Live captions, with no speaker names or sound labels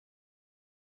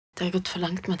Det har gått for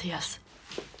langt, Mattias.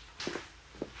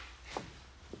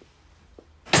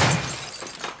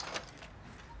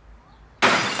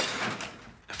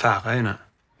 Færøyene.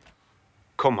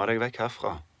 Komme deg vekk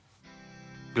herfra.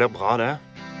 Blir bra, det.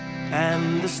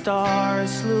 And the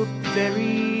stars look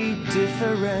very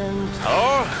different.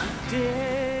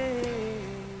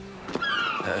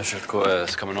 Unnskyld, hvor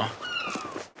skal vi nå?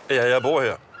 Jeg bor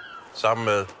her, sammen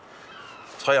med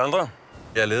 3 andre.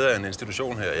 Jeg leder en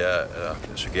institusjon her. Jeg er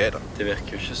psykiater. Det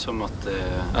virker jo ikke som at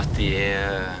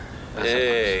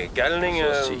de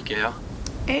galninger. Så syke, ja.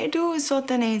 Er du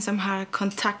sådan en, som har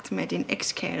kontakt med din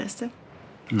ekskæreste?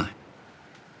 Nei.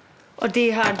 Og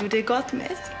det har du det godt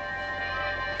med?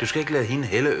 Du skal ikke lade hende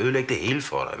heller ødelægge det hele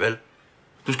for dig, vel?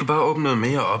 Du skal bare åbne noget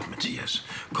mere op, Mattias.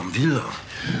 Kom videre.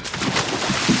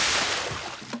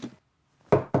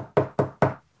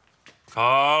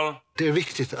 Karl. Det er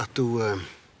viktigt at du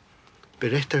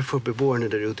berättar for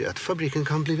beboerne der ute at fabrikken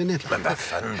kan blive nedlagt. Men hvad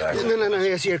fanden der? Nej,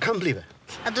 jeg siger kan blive.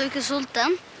 Er du ikke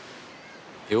sulten?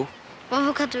 Jo.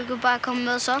 Hvorfor kan du ikke bare komme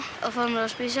med så og få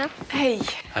noget specielt? Hei.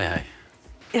 Hei.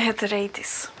 Jeg heter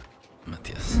Reidis.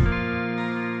 Mattias.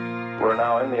 We're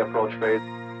now in the approach phase.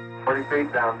 40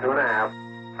 feet down, 2.5.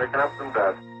 Picking up some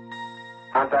dust.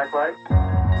 Contact light.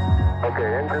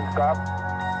 Okay, engine stop.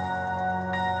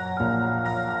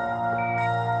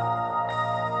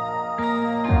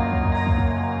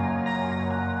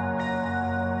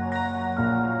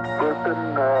 Listen,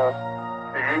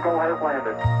 the Eagle has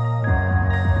landed.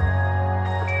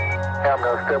 Yeah, I'm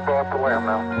going to step off the limb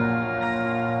now.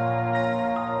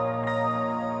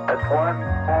 That's one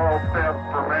small step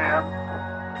for man,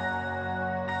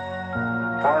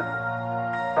 one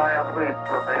giant leap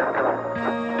for mankind.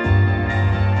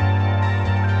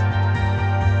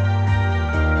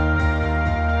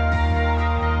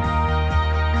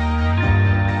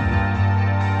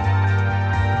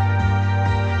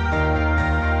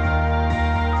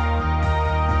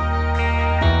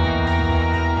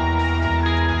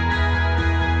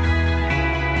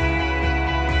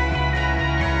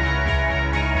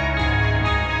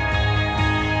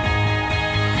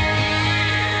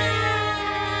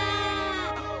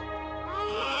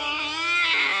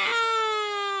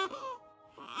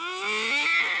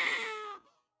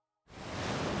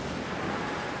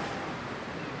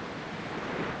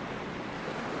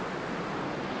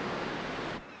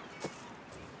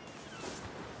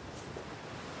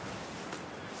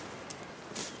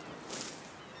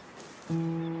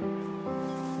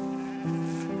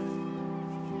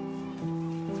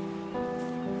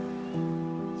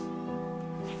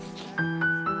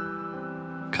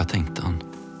 Hva tenkte han?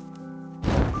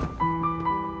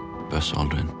 Buzz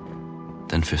Aldrin.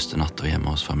 Den første natta hjemme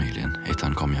hos familien etter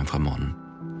han kom hjem fra månen,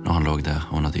 når han lå der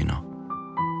under dyna.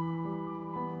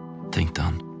 Tenkte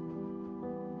han,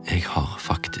 jeg har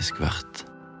faktisk vært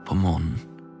på månen.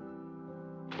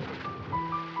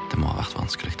 Det må ha vært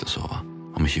vanskelig å sove,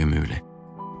 om ikke umulig.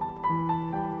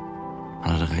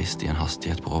 Han hadde reist i en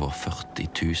hastighet på over 40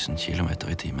 000 kilometer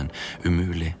i timen,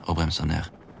 umulig å bremse ned.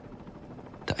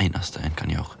 Det eneste en kan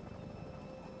gjøre,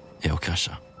 er å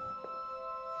krasje.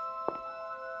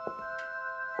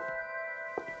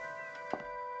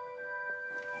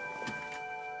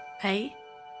 Hei.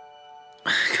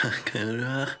 Hva gjør du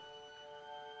her?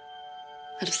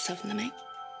 Har du savnet meg?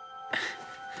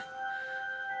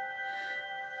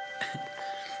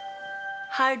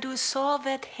 Har du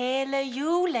sovet hele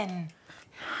julen?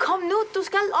 Kom nå, du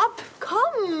skal opp!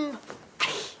 Kom!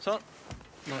 Sånn.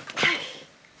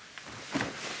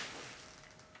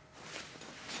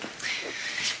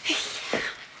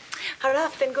 Har du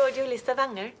haft en god jul i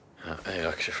Stavanger? Ja, jeg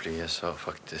rakk ikke flyet, så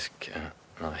faktisk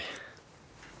nei.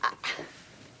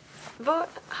 Hvor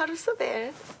har du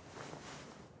sovet?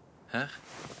 Her?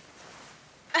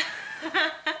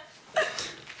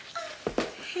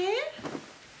 Her?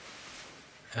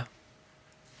 Ja.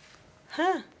 Hæ?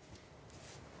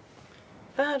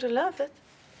 Hva har du laget?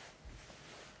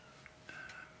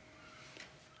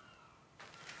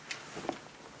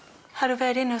 Har du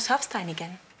vært inne hos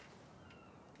Havsteinigen?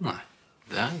 Nei,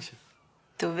 det er jeg ikke.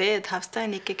 Du vet,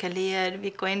 Havstein ikke kan lide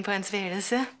vi går inn på hans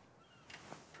værelse.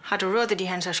 Har du rådet i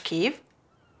hans arkiv?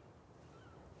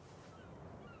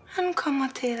 Han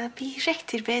kommer til å bli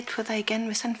riktig redd på deg igjen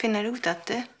hvis han finner ut av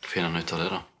det. Finner han ut av det,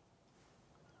 da?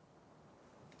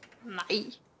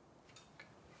 Nei.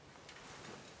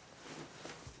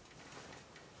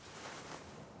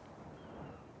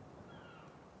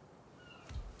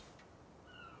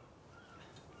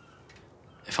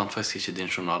 Jeg fant faktisk ikke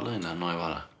din journal der inne når jeg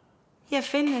var der. Jeg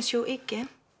finnes jo ikke.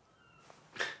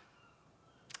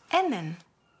 NN.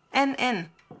 NN.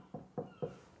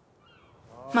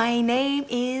 My name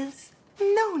is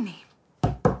Noni.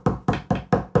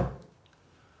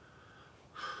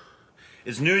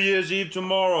 It's New Year's Eve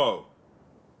tomorrow.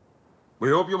 We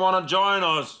hope you want to join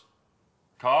us.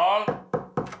 Carl?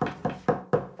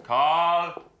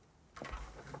 Carl?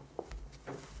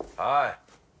 Hej.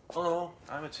 Hallo.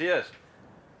 Hej, Mattias.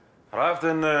 Har du haft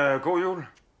en god jul?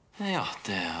 Ja,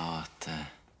 det har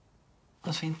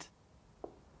vært fint.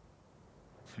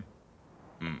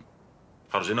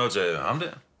 Har du sett noget til ham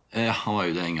der? Ja, han var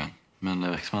ute en gang. Men det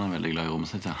virker som han er veldig glad i rommet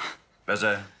sitt, ja. Hvad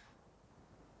sagde han?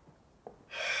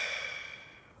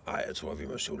 Nej, jeg tror, vi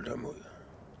må sulte ham ud.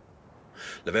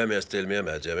 Lad være med at stille mere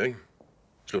mad til ham, ikke?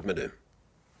 Slut med det.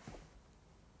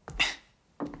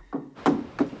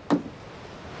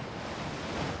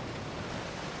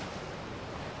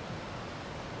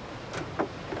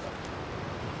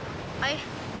 Hej.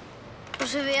 Du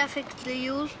serverer fikk til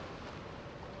jul.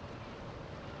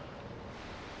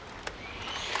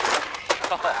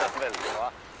 Veldig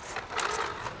bra.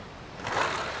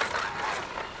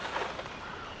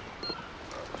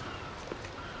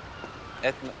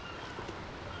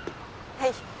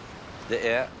 Hei. Det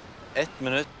er 1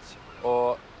 minutt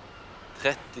og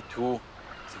 32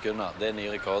 sekunder. Det er ny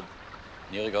rekord.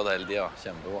 Ny rekord hele tiden.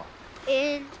 Kjempebra.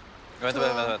 Vent.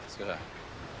 Skal vi se.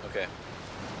 Ok.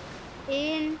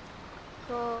 1,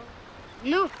 2,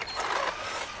 nu!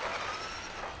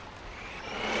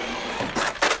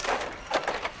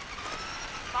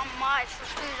 Mamma, jeg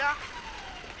forstyrrer.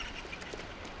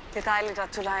 Det er dejligt,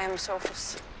 at du leger med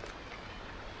Sofus.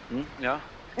 Ja.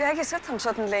 Jeg har ikke sett ham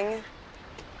sådan længe.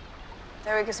 Der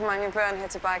er jo ikke så mange børn her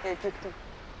tilbage i bygden.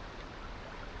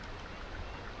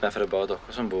 Derfor er det bare dere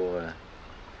som bor...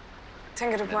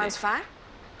 Tænker du på hans far?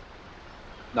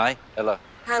 Nei, eller...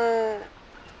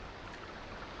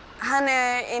 Han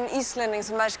er en islænding,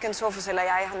 som hverken Sofus eller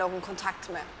jeg har nogen kontakt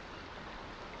med.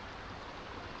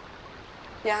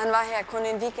 Ja, han var her kun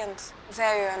en weekend på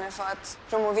Færøerne for at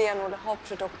promovere nogle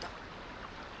hårprodukter.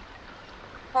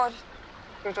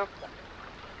 Hårprodukter.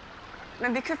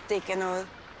 Men vi købte ikke noget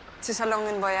til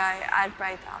salongen, hvor jeg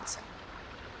arbejder, altså.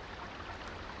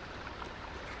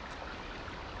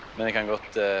 Men jeg kan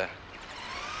godt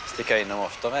stikke innom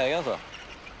oftere, jeg, altså.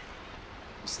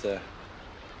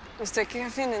 Hvis du ikke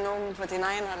kan finde nogen på din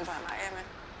egen alder, nej, men...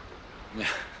 Ja.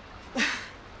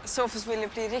 Sofus ville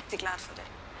blive rigtig glad for det.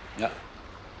 Ja.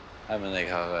 Nei, men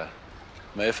jeg har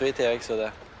mye fritid, jeg, så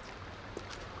det...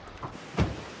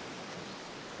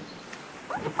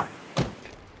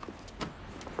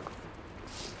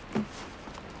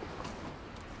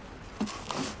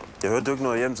 Jeg hørte, du ikke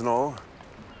nåede hjem til Norge.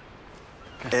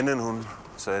 Anden hun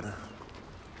sagde det.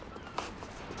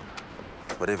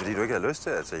 Var det, fordi du ikke havde lyst til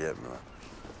at tage hjem, eller?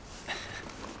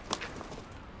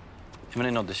 Men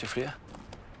jeg nådde ikke flyet.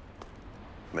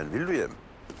 Men vil du hjem?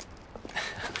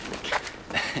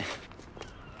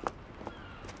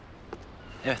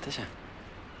 Jeg vet ikke.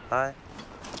 Nej.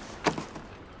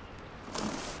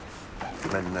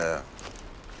 Men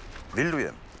vil du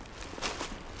hjem?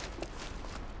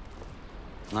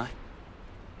 Nej.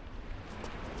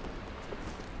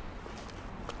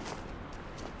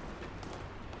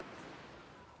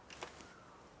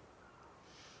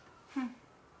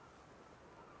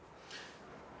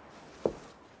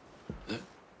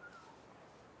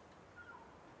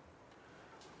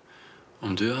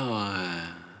 Om du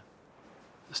har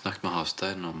snakket med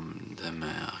Harstad om det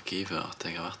med arkivet, at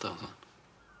jeg har vært der og sånn?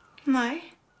 Nej.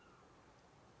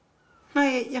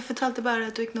 Nej, jeg fortalte bare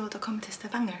at du ikke nåede at komme til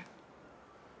Stavanger.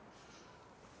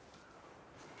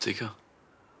 Sikker?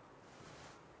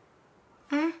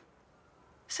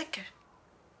 Sikker.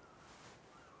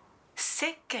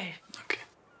 Sikker. Ok.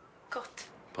 Godt.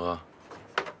 Bra.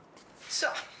 Så.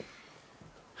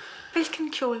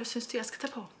 Hvilken kjole synes du, jeg skal ta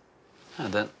på? Ja,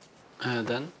 den. Den?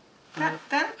 Den?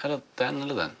 Eller den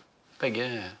eller den.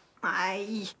 Begge...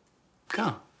 Nej. Hva?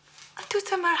 Du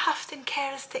som har haft en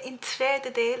kæreste en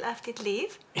tredjedel av ditt liv.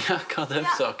 Ja, hva er det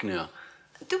saken gjør?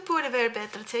 Du burde være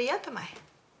bedre til å hjelpe meg.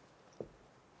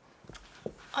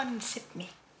 Unzip me.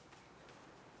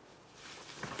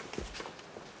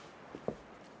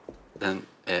 Den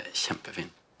er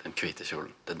kjempefin. Den hvite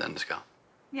kjolen. Det er den du skal ha.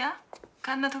 Ja,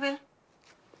 kan du vil.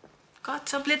 Godt,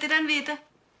 så blir det den hvite.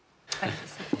 Det er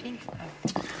så fint.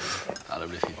 Ja, det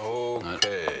blir fint.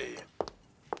 Okay.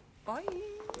 Oj.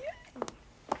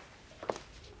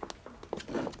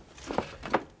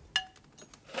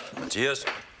 Mattias?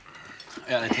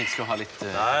 Ja, jeg tenkte jeg skulle ha litt...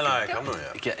 Nej, kom nu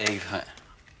her. Ikke jeg...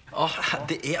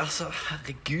 det er altså...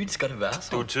 Herregud, skal det være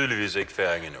sånn? Du er tydeligvis ikke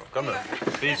færing endnu. Kom nu.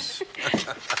 Spis.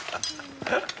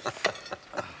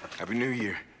 Happy New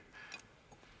Year.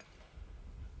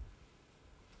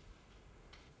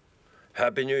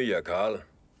 Happy New Year, Carl.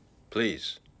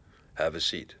 Please, have a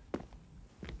seat.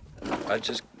 I'm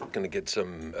just gonna get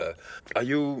some... are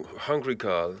you hungry,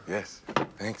 Carl? Yes,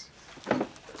 thanks.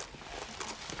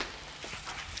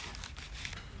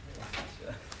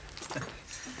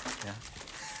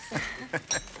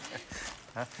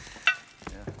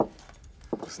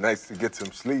 It's nice to get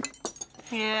some sleep.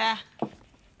 Yeah.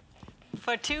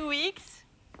 For 2 weeks.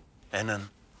 Anden.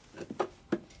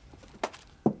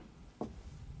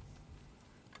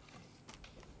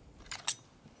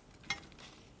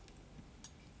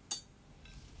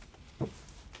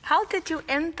 How did you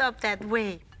end up that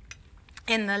way?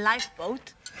 In a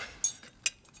lifeboat?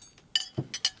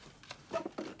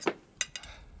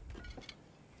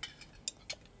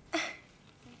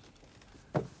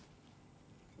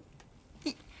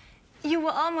 You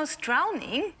were almost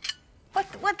drowning.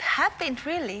 What happened,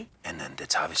 really? Anden, det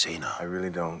tager vi senere. I really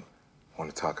don't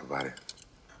want to talk about it.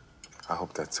 I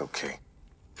hope that's okay.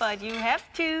 But you have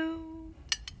to.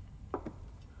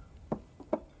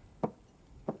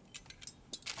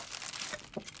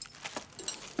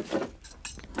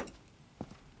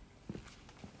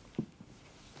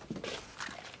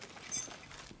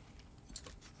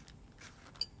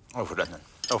 Hvorfor den?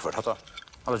 Hvorfor hatt det?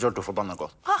 Alle kjørt og forbannet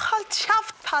godt. Hold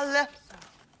kjeft, Palle!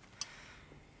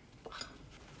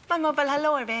 Man må vel ha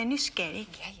lov å være nysgjerrig.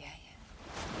 Ja.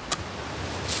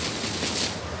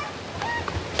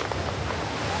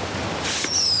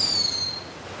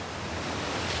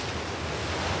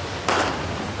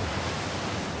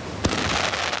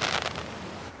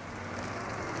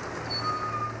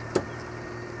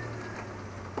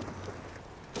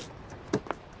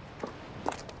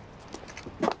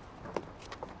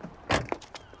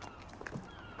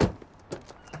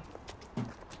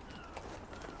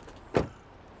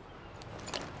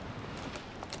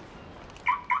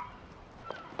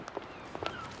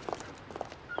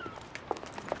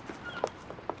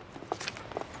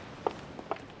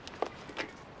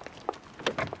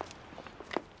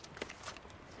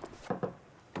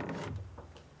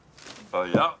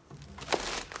 Ja.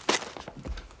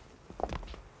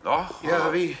 Nå. Ja,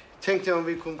 vi tänkte om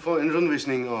vi kunne få en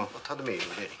rundvisning og ta det med i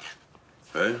vurderingen.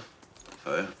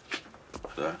 Hej.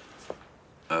 Så.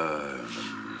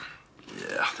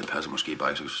 Ja, det passer måske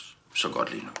bare ikke så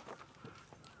godt lige nu.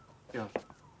 Ja,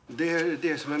 det er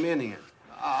det som er meningen.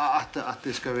 At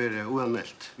det skal være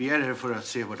uanmeldt. Vi er her for at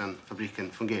se hvordan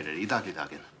fabrikken fungerer i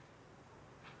dagligdagen.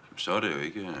 Så er det jo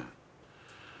ikke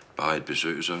bare et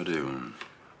besøg, så er det jo en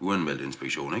uanmeldt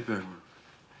inspektion, ikke, Bergman?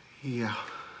 Ja,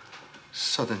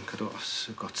 sådan kan du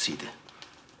også godt sige det.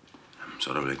 Jamen, så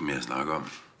er der vel ikke mere at snakke om.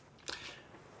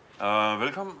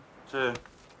 Velkommen til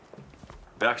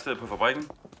værkstedet på fabrikken.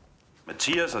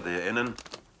 Mattias, og det er Anden.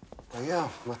 Ja,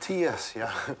 Mattias, ja.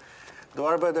 Du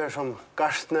arbejder som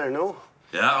gartner nu?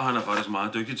 Ja, og han er faktisk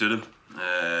meget dygtig til det.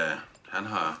 Han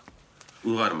har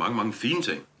udrettet mange fine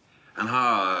ting. Han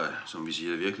har, som vi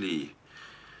siger, virkelig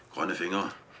grønne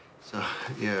fingre. Så,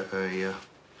 ja.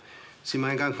 Sig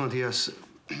mig en gang, Mattias.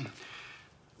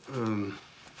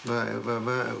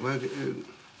 Hvad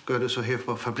gør du så her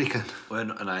på fabrikken?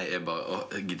 Nej, jeg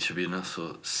gider ikke begynne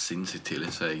så sindssygt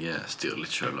tidlig, så jeg styrer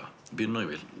lidt selv. Begynner jeg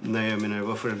vel? Nej, jeg mener,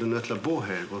 hvorfor er du nødt til at bo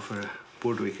her? Hvorfor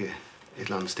bor du ikke et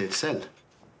eller andet sted selv?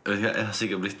 Jeg har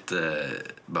sikkert blitt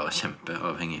bare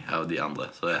kjempeavhengig av de andre.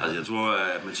 Så jeg tror,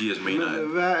 at Mattias mener...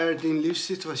 Men hvad er din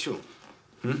livssituation?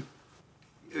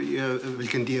 Ja,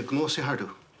 hvilken diagnose har du?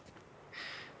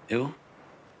 Jo.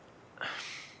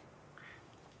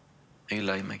 Jeg er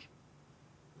lei meg.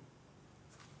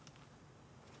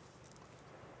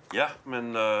 Ja,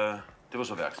 men det var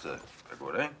så værkstedet. Det er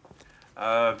godt, ikke?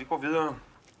 Vi går videre.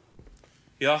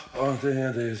 Ja, og det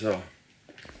her, det er så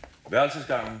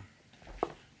værelsesgangen.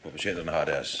 Hvor patienterne har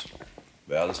deres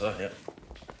værelser her.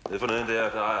 Det er forneden der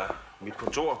er mit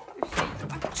kontor.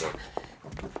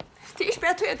 Det er ikke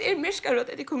bare at det er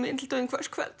mørkere, at det kommer ind til døgn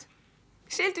først kveld.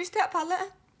 Selv du her, Palle.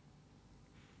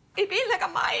 Jeg vil lægge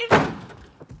mig.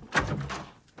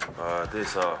 Og det er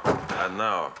så Anna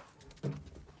og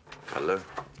Palle.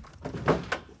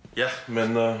 Ja,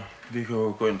 men vi kan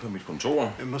jo gå ind på mit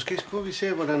kontor. Måske skulle vi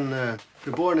se, hvordan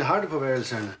beboerne har det på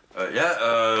værelserne.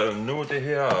 Nu er det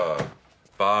her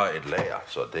bare et lager,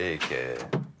 så det er ikke...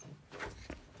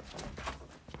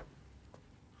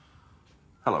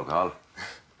 Hallo, Karl.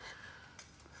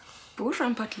 Bor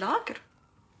han på et lager?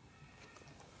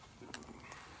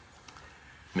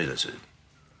 Midlertidigt.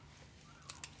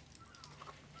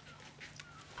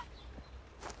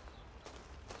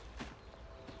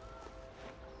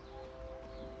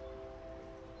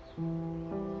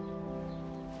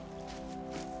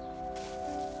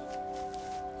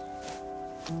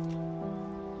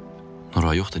 Når du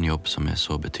har gjort en jobb som er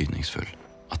så betydningsfull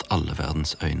at alle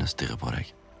verdens øyne stirrer på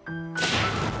deg.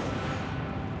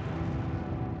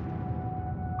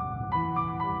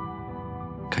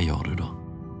 Hva gjør du da?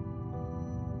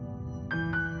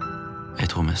 Jeg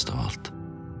tror mest av alt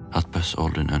at Buzz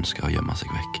Aldrin ønsker å gjemme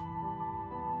seg vekk.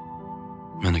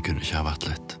 Men det kunne ikke ha vært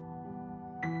lett.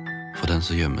 For den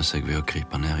som gjemmer seg ved å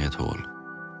krype ned i et hål,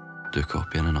 dukker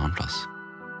opp igjen en annen plass.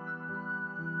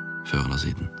 Før eller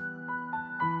siden.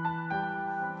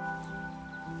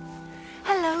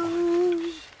 Hallo!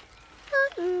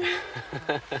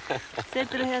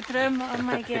 Sitter du her og drømmer om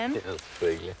meg igjen? Ja,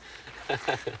 selvfølgelig.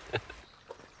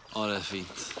 Å, det er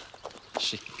fint.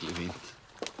 Skikkelig fint.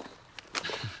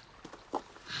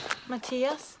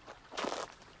 Mattias?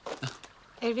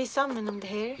 Er vi sammen om det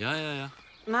her? Ja.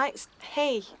 Nei,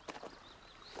 hei.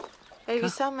 Er vi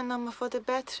sammen om å få det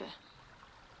bedre?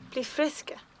 Bli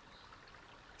friske?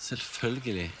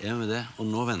 Selvfølgelig er vi det. Og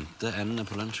nå venter endene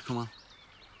på lunsj. Kom an.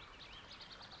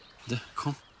 Du,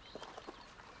 kom.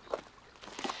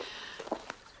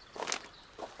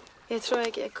 Jeg tror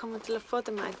jeg kommer til å få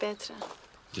det meg bedre.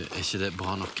 Du, er ikke det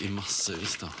bra nok i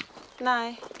massevis da?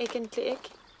 Nei, egentlig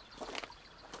ikke.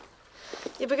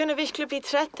 Jeg begynner virkelig å bli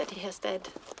trett av det her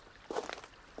stedet.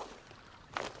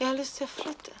 Jeg har lyst til å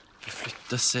flytte.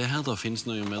 Flytte, se her da. Finnes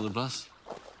noe mer plass?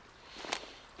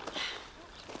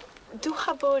 Du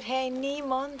har bodd her i 9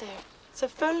 måneder.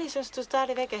 Selvfølgelig synes du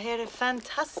stadigvæk at her er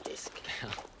fantastisk.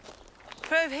 Ja.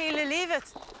 Prøv hele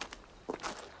livet.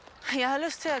 Jeg har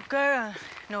lyst til å gjøre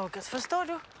noe, forstår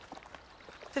du?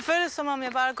 Det føles som om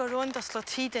jeg bare går rundt og slår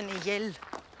tiden ihjel.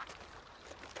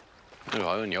 Du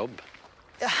har jo en jobb.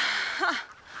 Ja,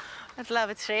 at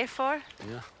lave tre for.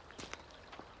 Ja.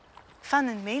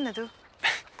 Fanden mener du?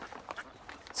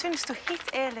 Synes du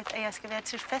helt ærligt, at jeg skal være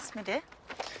tilfreds med det?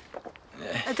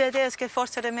 At det er det, jeg skal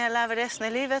fortsætte med at lave resten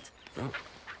af livet? Ja.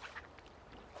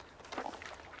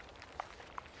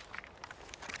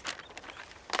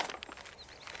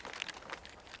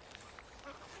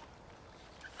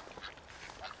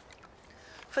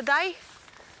 For dig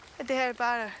er det her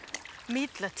bare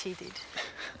midlertidigt.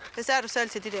 Det sagde du selv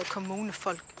til de der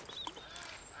kommunefolk.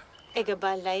 Jeg er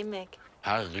bare lei meg.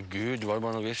 Herregud, det var jo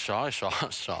bare noe jeg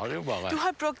sa det jo bare. Du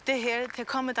har brugt det her til å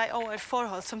komme deg over et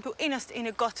forhold, som du innerst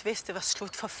inne godt vidste var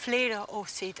slut for flere år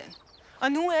siden.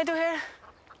 Og nu er du her,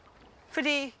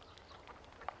 fordi...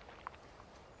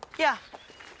 Ja.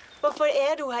 Hvorfor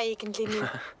er du her egentlig nu?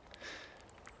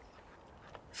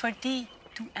 Fordi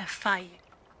du er fej.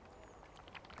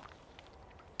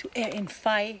 Du er en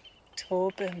fej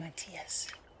tåbe, Mattias.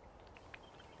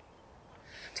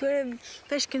 Du er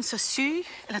hverken så syg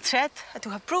eller træt, at du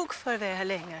har brug for at være her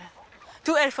længere.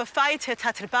 Du er for fej til at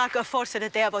tage tilbage og fortsætte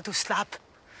der, hvor du slap.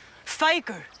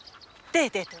 Fejger. Det er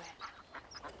det, du er.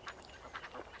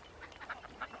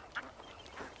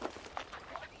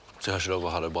 Så jeg har ikke lov å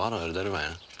ha det bra, da? Er det det du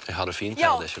mener? Jeg har det fint her,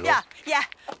 det er ikke lov?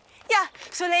 Ja.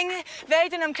 Så længe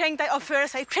verden omkring dig opfører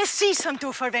sig præcis som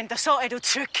du forventer, så er du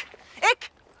tryg.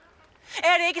 Ikke?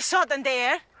 Er det ikke sådan, det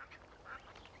er?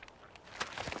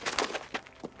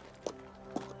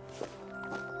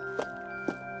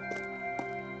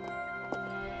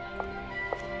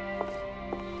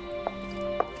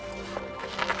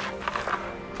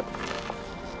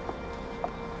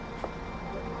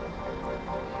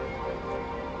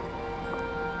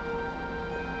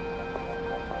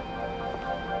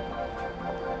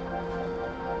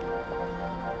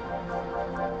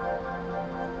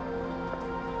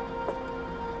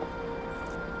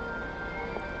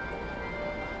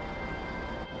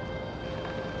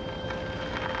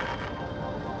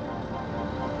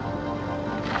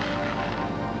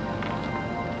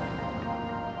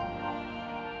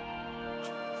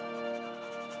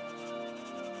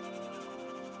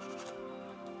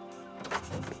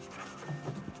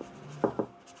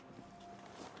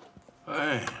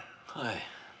 Hej. Hej.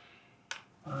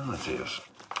 Hej, Mattias.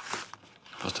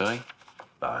 Forstår jeg?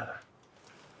 Nej.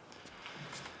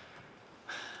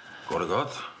 Går det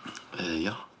godt?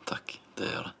 Ja, takk.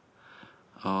 Det gjør det.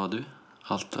 Og du?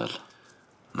 Alt vel?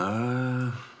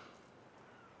 Nej.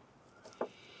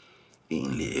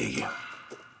 Egentlig ikke.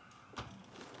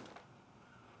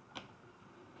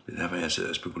 Det er derfor, jeg sidder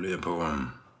og spekulerer på,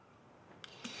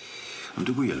 om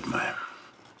du kunne hjælpe mig.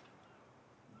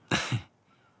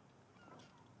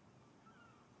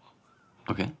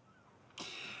 Okay.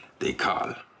 Det er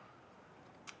Karl.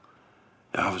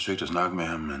 Jeg har forsøgt at snakke med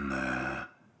ham, men det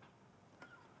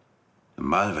er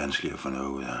meget vanskeligt at få noget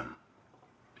ud af ham.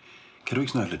 Kan du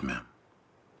ikke snakke lidt med ham?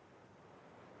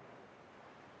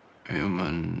 Jo,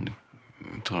 men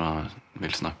jeg tror han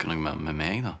vil snakke noe med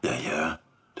meg, da. Ja.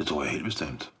 Det tror jeg helt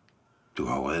bestemt. Du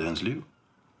har jo reddet hans liv.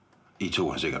 I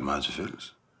to har sikkert meget til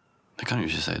fælles. Det kan du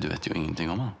ikke si, du vet jo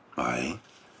ingenting om han. Nej,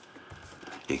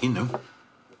 ikke endnu.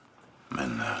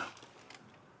 Men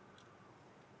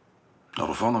når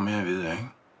du får noget mere at vide, ikke?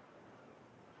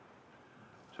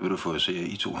 Så vil du få at se, at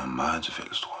I to har meget til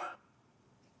fælles, tror jeg.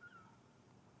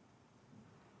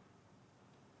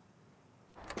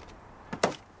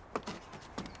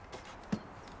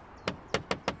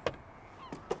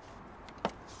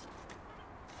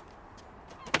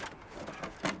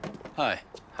 Hei.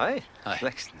 Hei. Hei.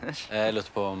 Sleksnes. Jeg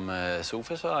lurte på om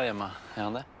Sofus var hjemme. Er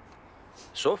han det?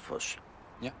 Sofus?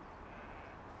 Ja.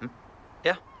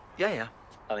 Ja. Ja.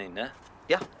 Han er inne?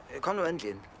 Ja, kom nu endelig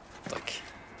inn. Takk.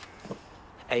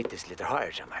 Eitis litt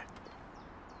hardere sammen.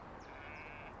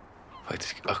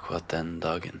 Faktisk akkurat den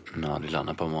dagen, når de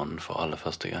landet på månen for aller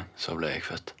første gang, så ble jeg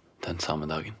født. Den samme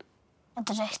dagen. Er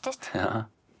det riktigt? Ja.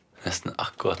 Nesten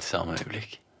akkurat i samme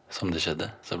øyeblikk som det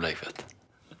skjedde, så ble jeg født.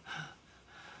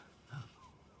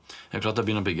 Jeg er klart til å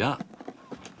begynne å bygge.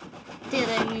 Det er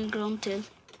det ingen grunn til.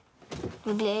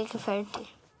 Vi ble ikke ferdig.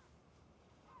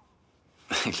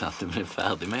 Jeg er klart du blir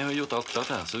ferdig, men jeg har gjort alt klart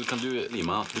her, så kan du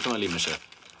lime. Du kan være limesjef.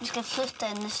 Vi skal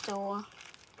flytte neste år.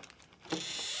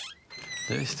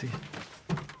 Det visste jeg ikke.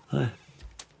 Nei.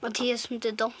 Mattias, det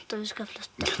er dumt at vi skal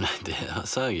flytte. Nei, det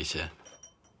sa jeg ikke.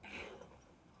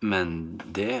 Men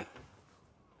det er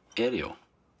det jo.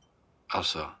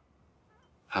 Altså,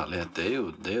 herlighet, det er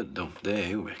jo dumt. Det er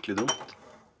jo virkelig dumt.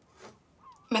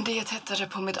 Men det er tettere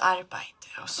på mitt arbeid,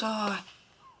 og så...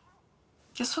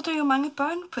 Ja, så det er jo mange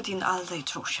børn på din alder,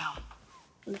 tror jeg.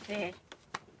 Vel.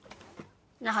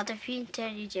 Jeg hadde fint her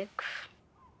i Jekk.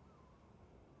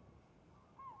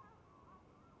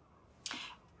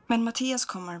 Men Mattias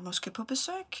kommer måske på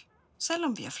besøk, selv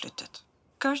om vi har flyttet.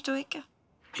 Gør du ikke?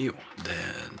 Jo, det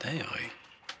gjør jeg.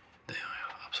 Det gjør jeg,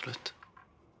 absolutt.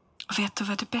 Og vet du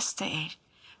hva det beste er?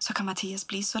 Så kan Mattias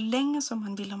bli så lenge som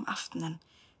han vil om aftenen.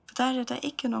 For der er det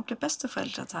ikke noen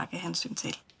besteforeldre å ta hensyn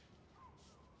til.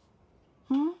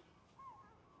 Mm?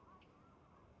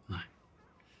 Nei.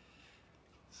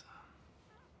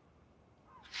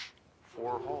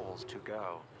 4 holes to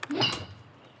go.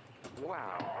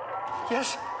 Wow.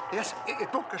 Yes,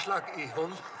 et bunkerslag i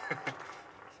hånd.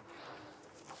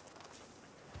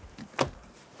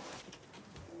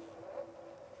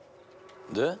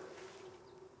 Du?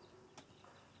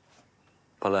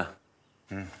 Palle?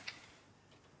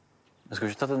 Jeg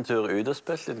skulle ikke tatt en tur ut og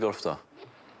spilt litt golf, da?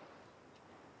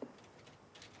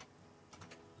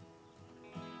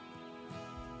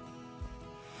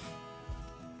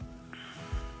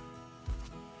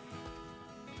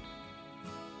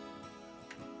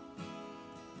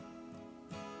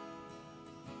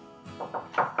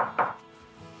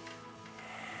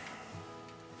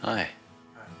 Hi.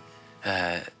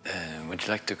 Would you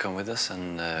like to come with us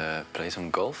and play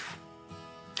some golf?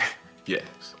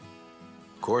 Yes, of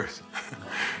course.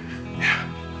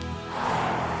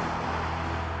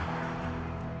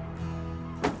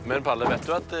 Men Palle, vet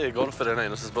du at golf er den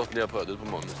eneste sporten de har prøvd ut på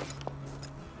månen?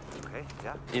 Okay,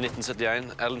 ja. I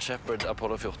 1971, Alan Shepard,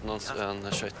 Apollo 14,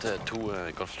 han skjøt 2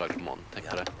 golfslag på månen. Tenk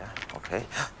på det. Ja, ok.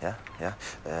 Ja.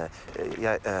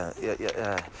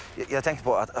 Jeg tenkte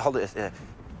på at hadde et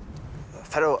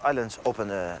Faroe Islands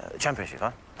Open Championship,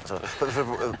 va? Altså,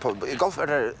 i golf er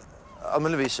det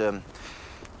alminneligvis 18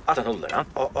 huller, ja?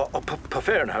 Og på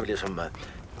ferien har vi liksom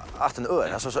 18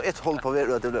 ør, altså så ett hull på hver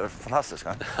ør, det blir fantastisk,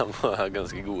 ja? Han må ha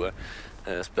ganske gode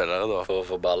spillere da, for å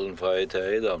få ballen fra øy til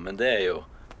øy, da, men det er jo,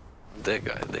 det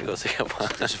går sikkert bra.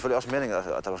 Det er selvfølgelig også meningen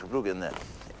at man skal bruke en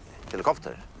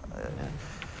helikopter.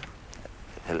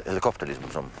 Helikopter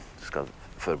liksom, som skal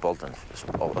føre bolten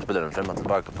og spille den frem og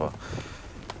tilbake på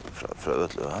fra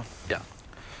Øtlu, ja? Ja.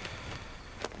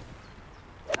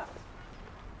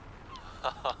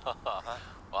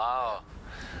 Wow,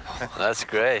 that's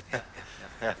great.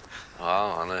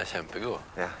 Wow, han er kjempegod.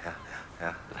 Ja.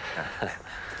 Ja,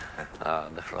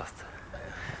 det er flott.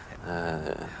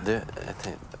 Du, jeg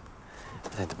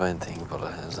tenkte på en ting på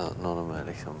det, når vi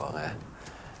liksom bare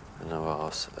var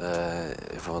oss,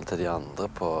 i forhold til de andre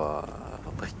på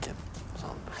fabrikken,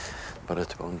 sånn. Bare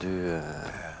lurte på om du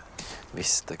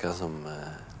visste hva som,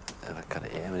 eller hva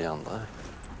det er med de andre?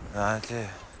 Nei, det...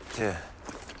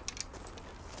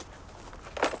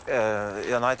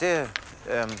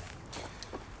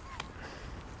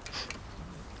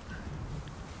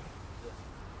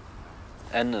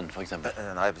 Enden, for eksempel?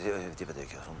 Nei, det vet jeg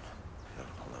ikke. Sånn, på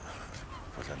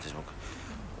et eller annet tidspunkt.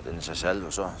 Det er seg selv,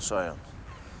 og så er han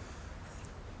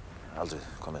aldri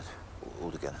kommet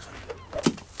ut igjen.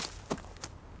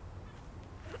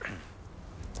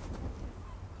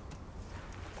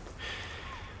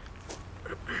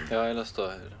 Ja, ellers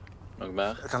da, noe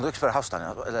mer? Kan du ikke spørre Harstad,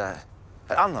 eller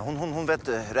Anna, hon vet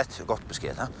rätt gott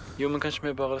besked, ha? Jo, men kanskje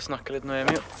vi bare snakker litt nå,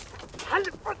 Emil?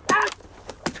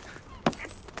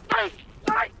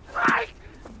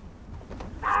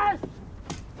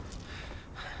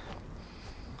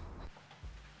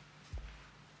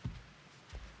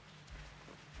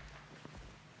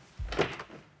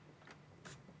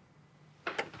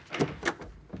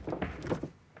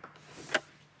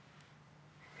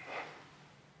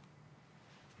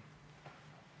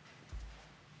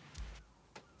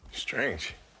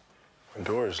 Strange. The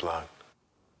door is locked.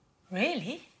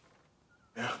 Really?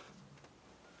 Yeah.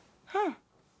 Huh.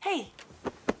 Hey.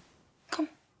 Kom.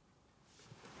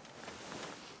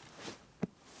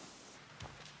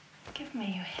 Give me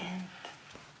your hand.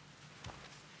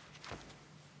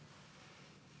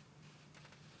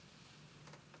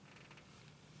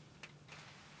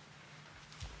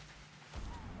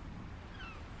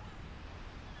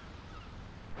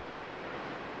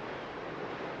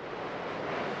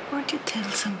 Won't you tell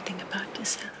something about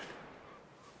yourself?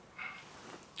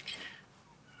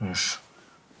 There's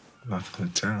nothing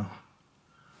to tell.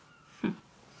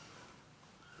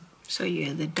 So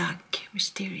you're the dark,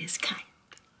 mysterious kind.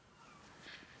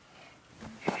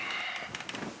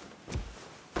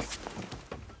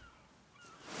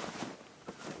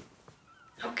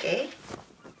 Okay.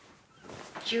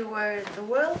 You were the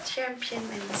world champion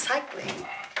in cycling.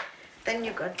 Then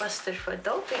you got busted for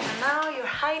doping, and now you're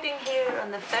hiding here on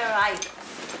the Faroe Islands.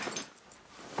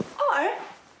 Or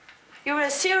you're a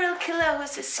serial killer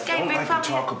who's escaping from... I don't like to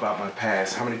talk about my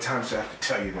past. How many times do I have to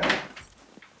tell you that?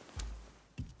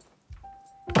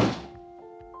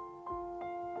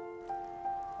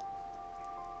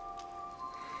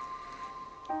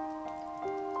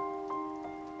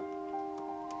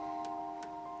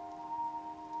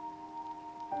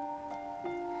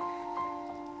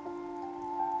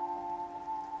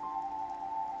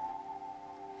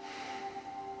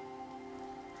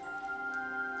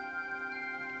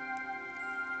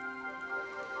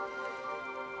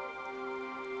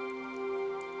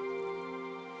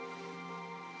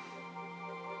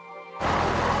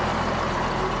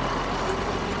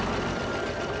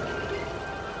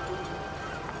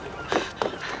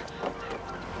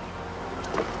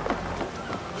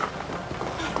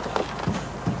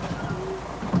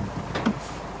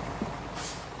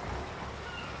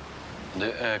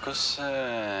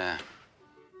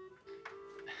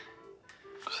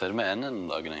 Hvordan det med enden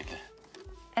dagen, egentlig?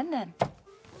 Enden?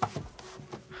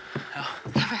 Ja.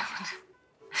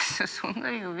 Så hun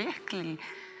er jo virkelig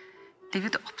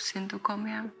livet opp siden du kom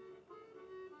hjem.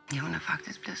 Ja, hun er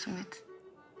faktisk blevet som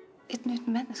et nytt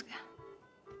menneske.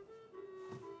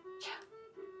 Ja.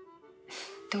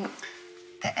 Du,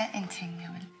 det er en ting, jeg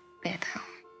vil be deg om.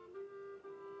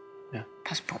 Ja.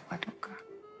 Pass på, hvad du gør.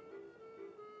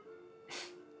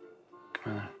 Hva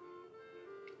mener du?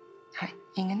 Har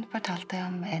ingen fortalt deg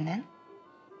om enden?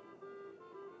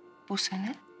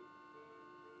 Busserne?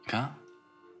 Hva?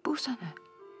 Busserne?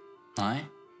 Nei.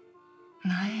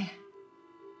 Nej.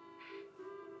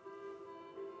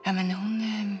 Jamen,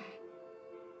 hun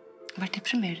var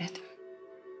deprimeret.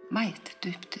 Meget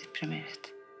dybt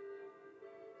deprimeret.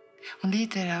 Hun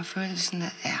lider av følelsen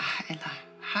av, ja, eller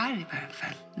har i hvert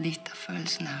fall litt av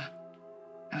følelsen av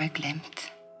å være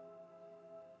glemt.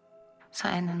 Så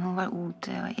enden hun var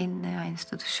ute og inne av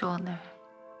institusjoner.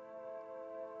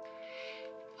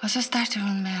 Og så starter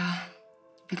hun med å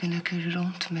begynne å køre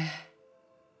rundt med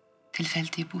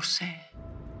tilfeldige busser.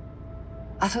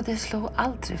 Altså, det slog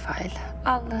aldri feil.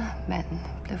 Alle menn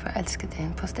ble forelsket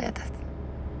inn på stedet.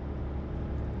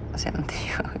 Og selv om det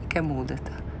jo ikke er modet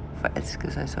å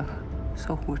forelske seg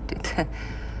så hurtigt.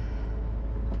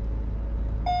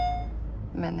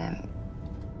 Men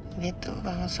vet du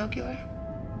hva hun så gjorde?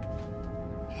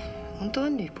 Hun tog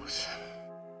en ny buss.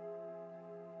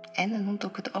 Enden hun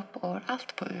dukket opp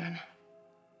overalt på øerne.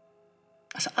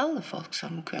 Altså, alle folk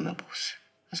som kører med buss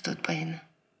har stått på henne.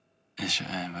 Altså,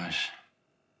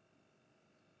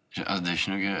 det er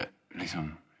ikke noe,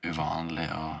 liksom, uvanlig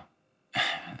og...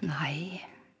 Nei.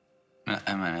 Men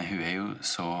jeg mener, hun er jo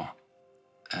så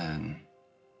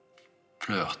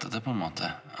flørtete på en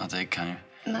måte, at jeg kan jo...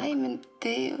 Nei, men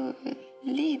det er jo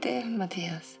lige det,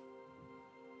 Mattias.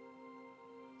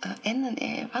 Enden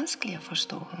er vanskelig å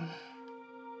forstå.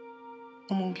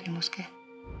 Umulig, måske.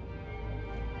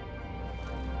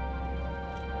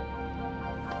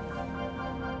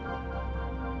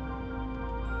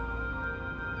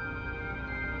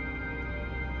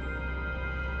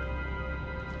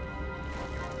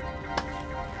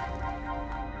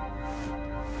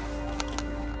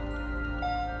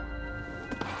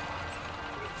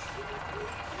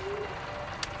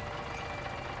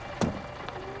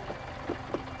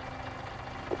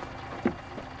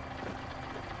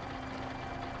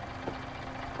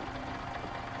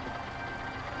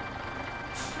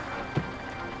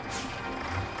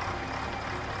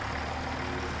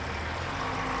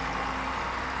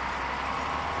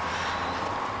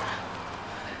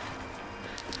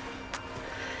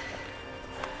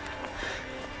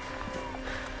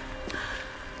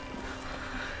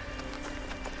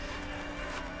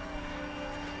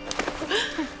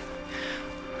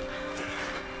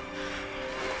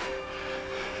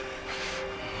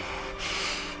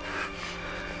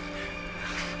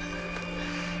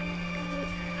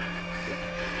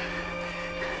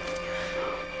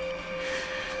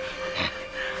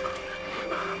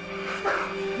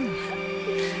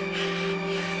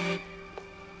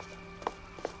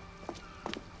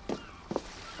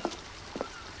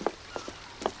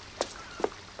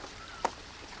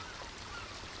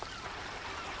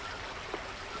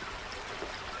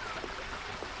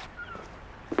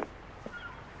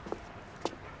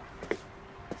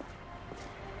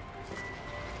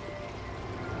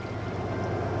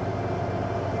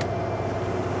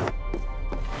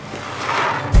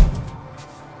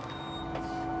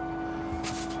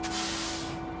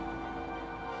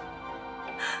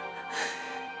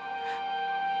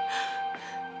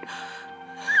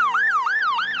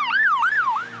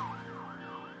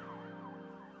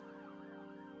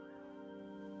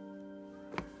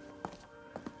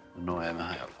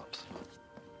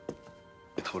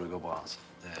 tror det går bra, altså.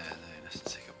 Det er jeg nesten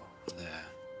sikker på.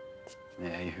 Vi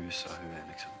er i huset, og hun er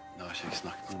liksom... Nå har ikke jeg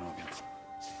snakket med noen.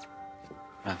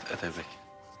 Vent, et øyeblikk.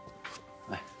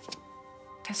 Nei.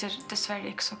 Det ser dessverre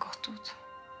ikke så godt ut.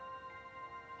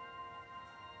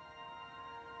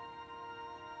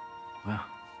 Ja.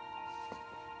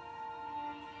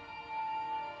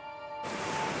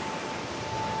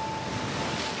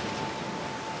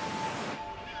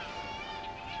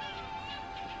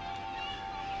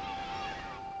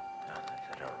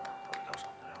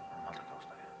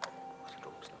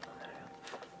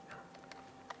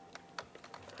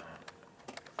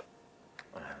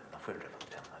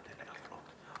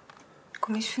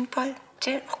 Kom vi finne på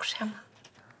det også hjemme.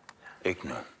 Ikke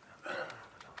noe.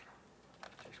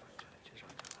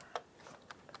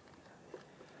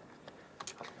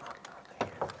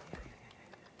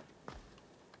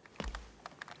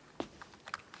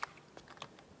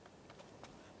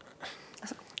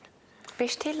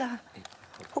 Bærs til at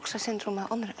hoksa syndrom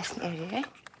av andre essen er det,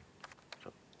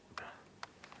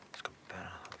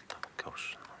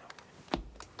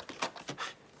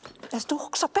 Du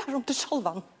hoksa bare om til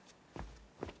Solvan.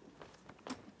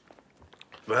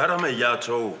 Hvad er der med jer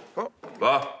to?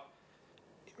 Hvad?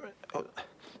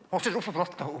 Og så roper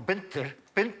blatta og binder.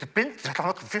 At han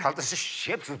ikke får holde seg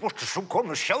skjebs bort, så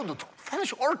kommer sjøen og faen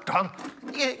ikke orkan.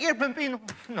 Jeg med bin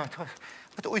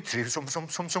et uttriv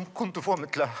som kunne få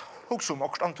meg til å hugsa om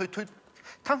akkurat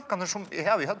tankene som jeg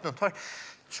har i høyden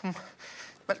som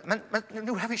men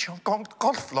nu har vi ikke en gang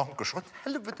golf langer, så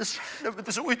helvetes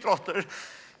utråter.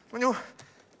 Men jo...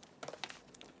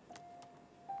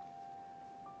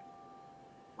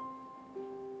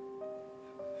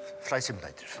 Flight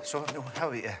simulator. Så nu har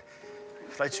vi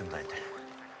flight simulator.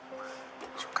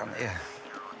 Så kan jeg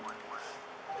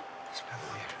spille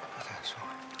her.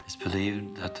 It's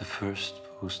believed that the first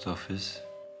post office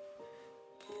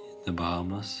in the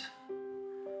Bahamas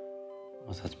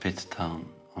was at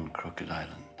Pittstown on Crooked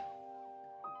Island.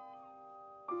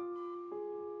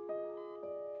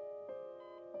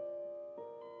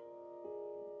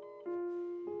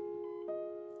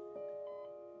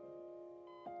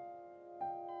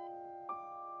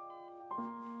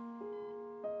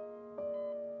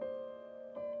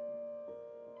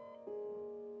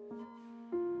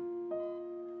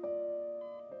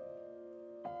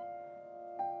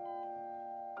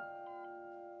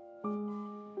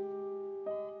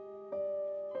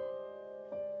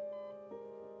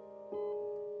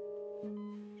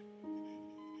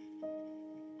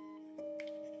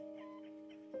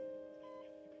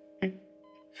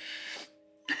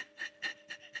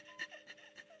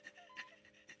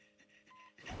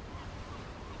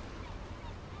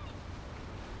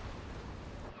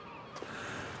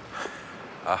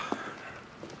 Ah.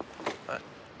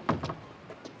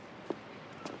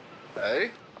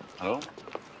 Hej. Hallo?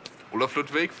 Olaf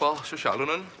Ludvig fra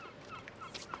Socialhunden.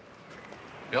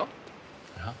 Ja.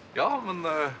 Ja, men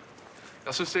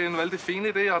jeg synes det er en veldig fin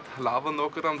idé at lave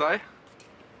noe om deg.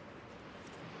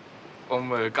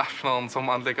 Om gartneren som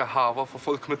anlegger haver for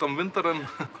folk midt om vinteren.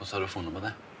 Hvordan har du funnet med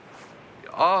det?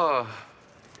 Ja,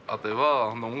 at det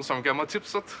var noen som gav meg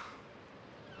tipset.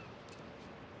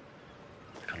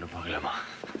 Kan du bare glemme.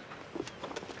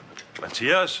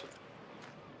 Mattias?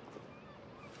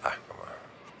 Nej, kom her.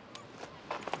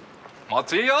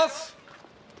 Mattias!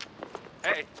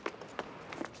 Hej.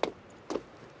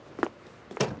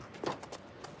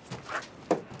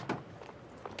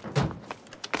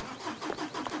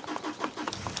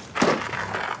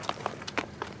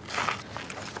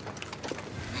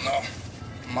 Nå,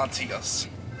 Mattias.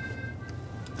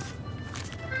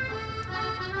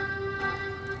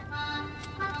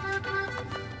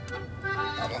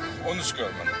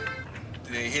 Undskyld, men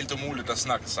det er helt umuligt at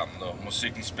snakke sammen, når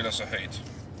musikken spiller så højt.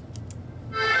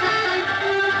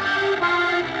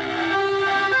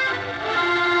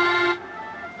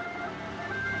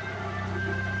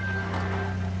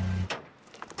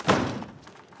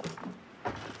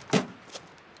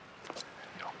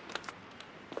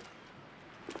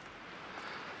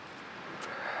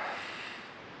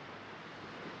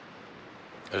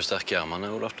 Er du sterk i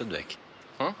armene, Olaf Ludvig?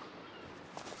 Hm?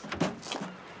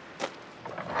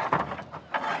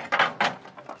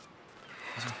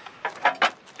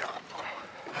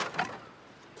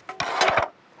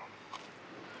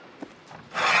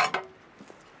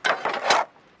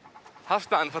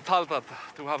 Harstad fortalte at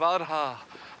du har vært her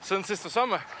siden sidste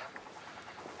sommer.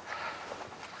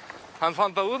 Han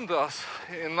fant deg udendørs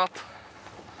i en natt.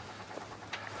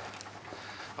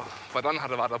 Hvordan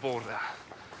har det vært at bo der?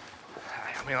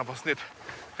 Jeg mener på sådan et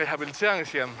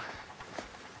rehabiliteringshjem.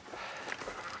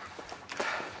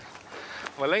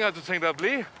 Hvor længe har du tænkt dig at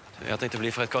blive? Jeg har tenkt å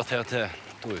bli for et kvarter til.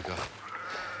 2 uker.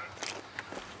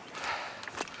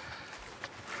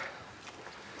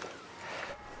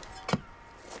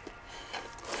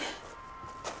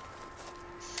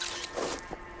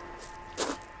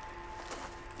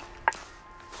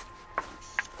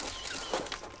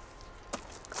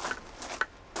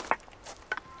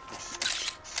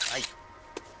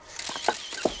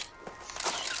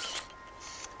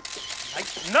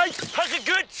 Nei,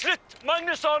 herregud, slutt!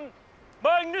 Magnusson!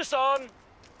 Magnusson!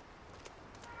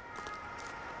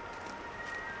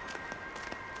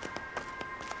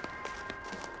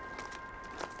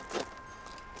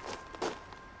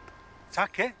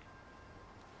 Takke.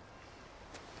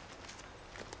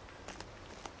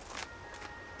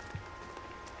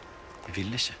 Jeg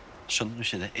vil ikke. Skjønner du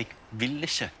ikke det? Jeg vil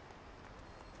ikke.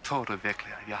 Tror du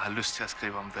virkelig, at jeg har lyst til at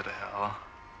skrive om dette her, og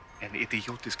en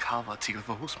idiotisk Harvard-artikel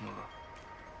for husmøder?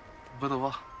 Ved du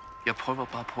hva? Jeg prøver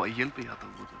bare på at hjælpe jer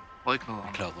derude. Og ikke noget om.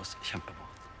 Vi klarer oss kjempebra.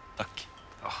 Takk.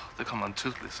 Ja, det kan man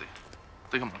tydelig se.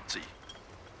 Det kan man se.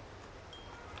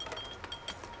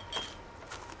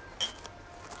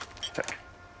 Takk.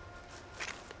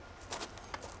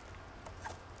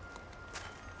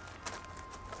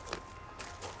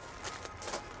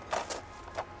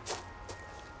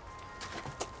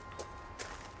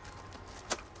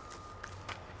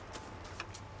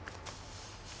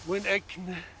 Min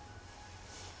egne,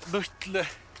 luttle,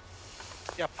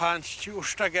 japanske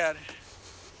urstagar.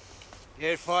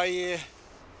 Her får jeg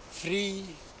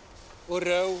fri og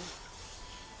ro.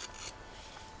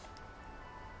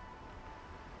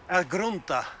 At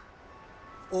grunta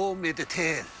og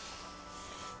meditere.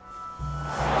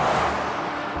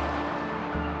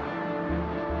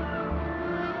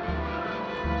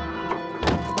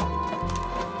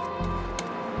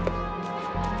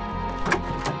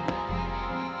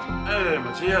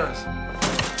 Mattias.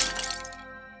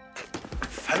 Hvad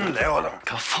fanden laver du?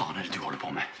 Hva faen er det, du holder på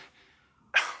med?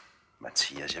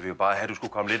 Mattias, jeg vil jo bare have, at du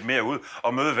skulle komme lidt mere ud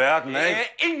og møde verden, Det ikke? er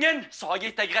ingen som har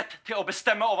gitt deg rett til å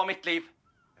bestemme over mitt liv.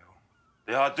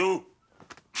 Det har du.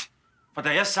 For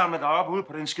da jeg samlede dig op ude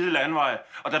på den skide landvej,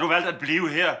 og da du valgte at blive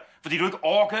her, fordi du ikke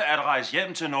orkede at rejse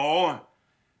hjem til Norge,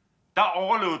 der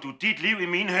overlod du dit liv i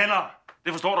mine hænder.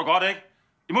 Det forstår du godt, ikke?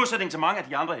 I modsætning til mange af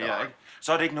de andre her, ikke?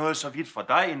 Så er det ikke noget så vidt for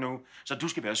dig endnu, så du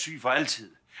skal være syg for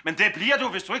altid. Men det bliver du,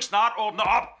 hvis du ikke snart åbner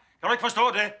op. Kan du ikke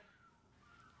forstå det?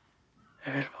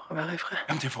 Jeg vil bare være i fred.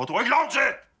 Jamen, det får du ikke lov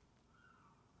til!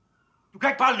 Du kan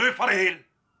ikke bare løbe fra det hele.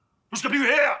 Du skal blive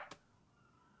her!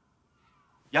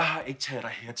 Jeg har ikke taget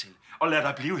dig hertil og lad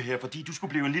dig blive her, fordi du skulle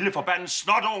blive en lille forbandet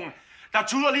snotunge, der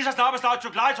tuder lige så snart et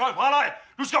stykke legetøj fra dig.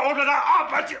 Du skal åbne dig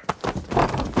op, Mattias!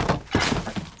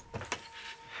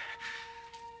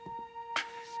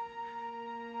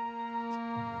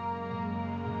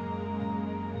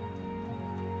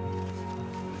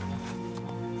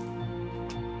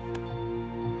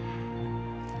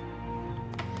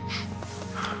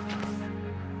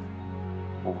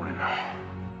 Rolig nu.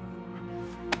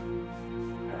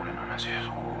 Rolig nu, Mattias.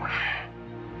 Rolig.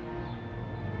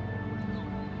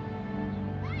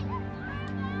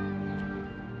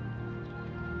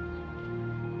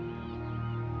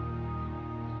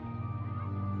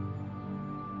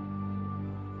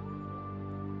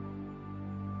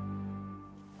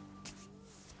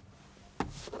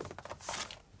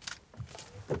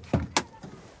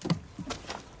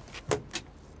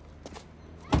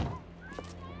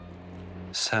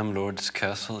 Sam Lord's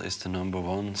castle is the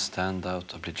 #1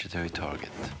 standout obligatory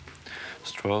target.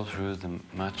 Stroll through the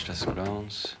matchless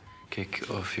grounds, kick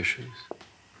off your shoes.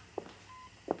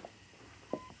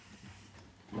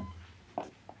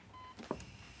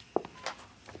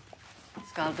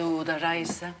 Skal du ut og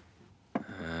reise?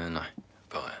 Nei,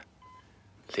 bare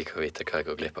liker å vite hva jeg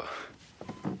går glipp av.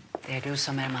 Det er du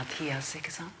som er Mattias,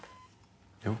 ikke sant?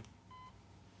 Jo.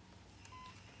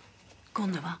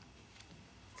 Gunneva.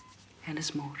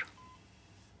 Hennes mor.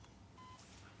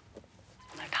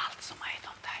 Hun har talt så mye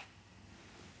om deg.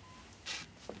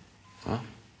 Hva?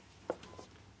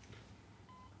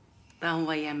 Da hun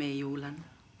var hjemme i julen,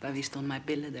 da viste hun meg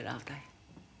bilder av deg.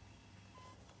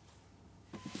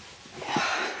 Ja.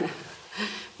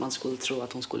 Man skulle tro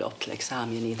at hun skulle opp til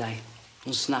eksamen i deg.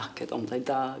 Hun snakket om deg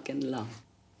dagen lang.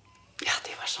 Ja,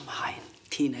 det var som å ha en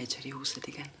teenager i huset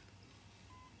igjen.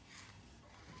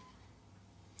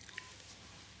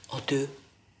 Og du,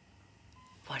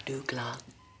 var du glad?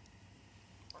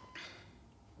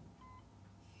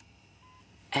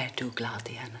 Er du glad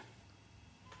i henne?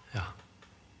 Ja.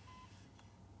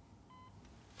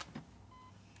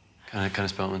 Kan jeg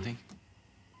spørre om en ting?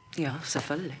 Ja,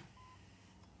 selvfølgelig.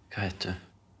 Hva heter du?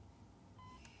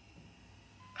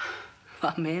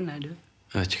 Hva mener du?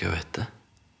 Jeg vet ikke hva jeg heter.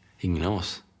 Ingen av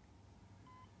oss.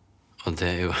 Og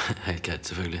det jo helt greit,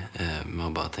 selvfølgelig. Vi har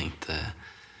bare tenkt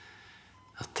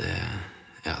at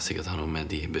det sikkert har noe med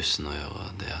de bussene å gjøre,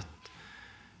 og det at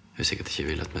hun sikkert ikke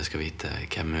vil at vi skal vite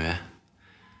hvem hun er.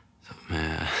 Så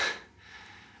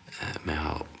vi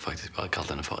har faktisk bare kalt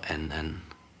henne for NN.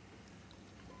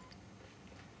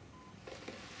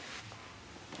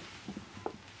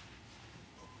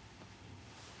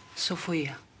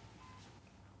 Sofia.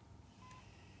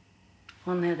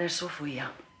 Hon heter Sofia.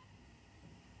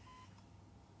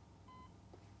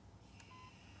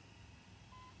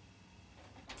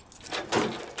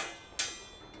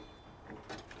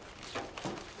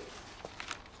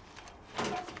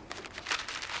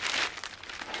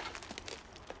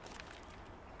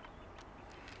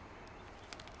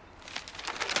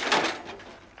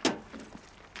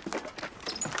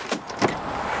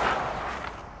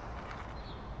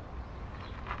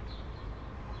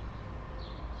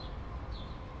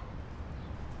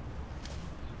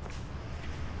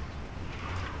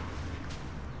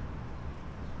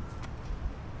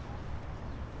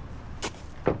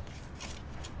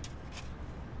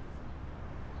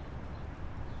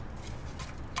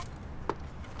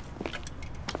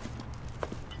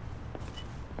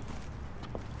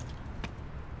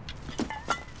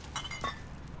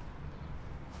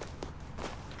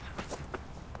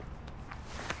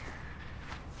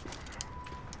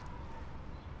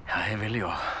 Jeg ville jo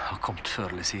ha kommet før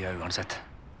eller siden uansett.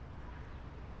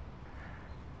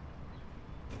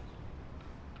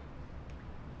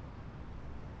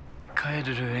 Hva er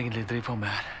det du egentlig driver på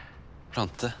med her?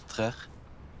 Plante, trær.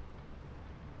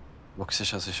 Vokser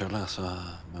ikke av seg selv her, så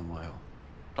vi må jo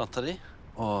plante de.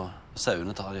 Og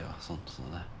sauene tar de og sånn. Så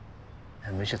det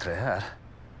er mye tre her.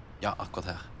 Ja,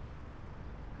 akkurat her.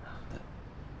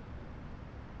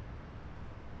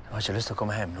 Du har ikke lyst til å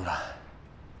komme hjem nå, da?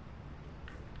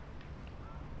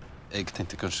 Jeg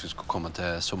tenkte kanskje jeg skulle komme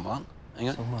til sommeren en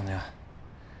gang. Sommeren, ja.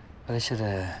 Er det ikke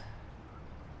det...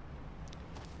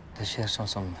 Det skjer sånn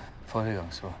som forrige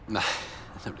gang, så... Nei,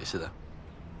 det blir ikke det.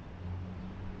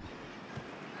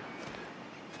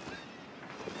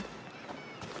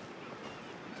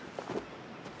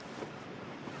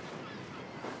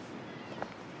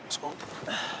 Skål.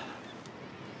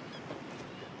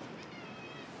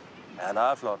 Ja, det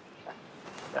er flott.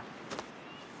 Ja.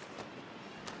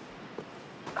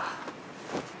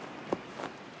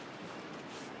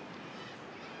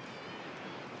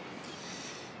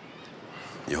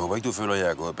 Jeg håber ikke, du føler, jeg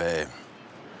er gået bag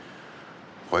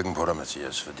ryggen på dig,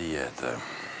 Mattias, fordi at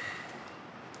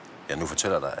jeg nu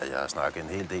fortæller dig, at jeg har snakket en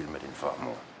hel del med din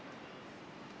farmor.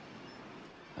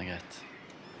 Det er greit.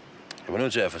 Jeg var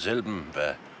nødt til at fortælle dem,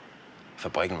 hvad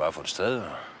fabrikken var for et sted.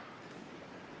 Og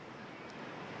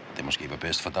det måske var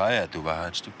bedst for dig, at du var her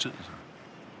et stykke tid. Så.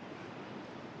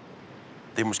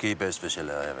 Det er måske bedst, hvis jeg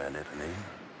lader jer være lidt alene.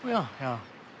 Ja, ja.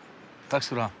 Tak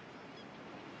skal du ha.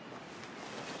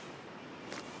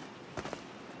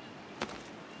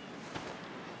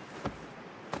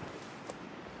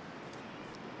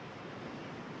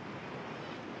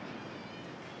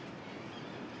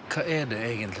 Hva er det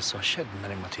egentlig som har skjedd med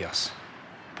deg, Mattias?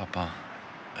 Pappa,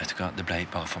 vet du hva? Det ble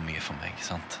bare for mye for meg,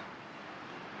 sant?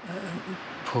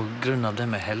 På grunn av det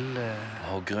med Helle?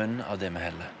 På grunn av det med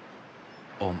Helle.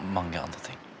 Og mange andre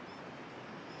ting.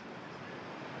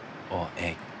 Og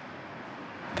jeg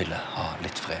ville ha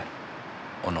litt fred.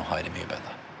 Og nå har jeg det mye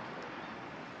bedre.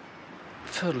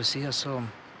 Før eller siden så...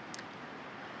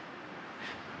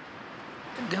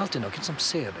 Det er alltid noen som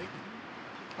ser deg.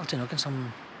 Alltid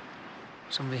noen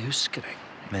som vil huske deg.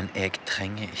 Men jeg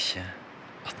trenger ikke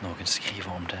at noen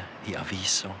skriver om det i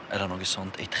aviser eller noe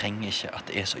sånt. Jeg trenger ikke at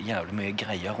det er så jævlig mye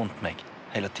greier rundt meg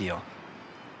hele tiden.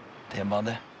 Det er bare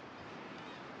det.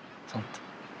 Sant?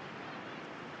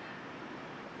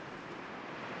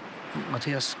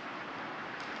 Mattias,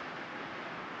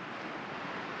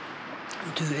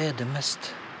 du er det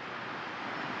mest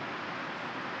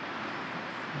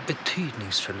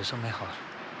betydningsfulle som jeg har.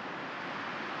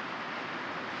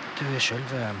 Du er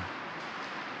selve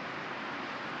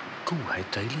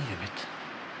godheten i livet mitt.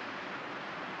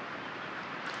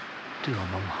 Du og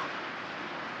mamma.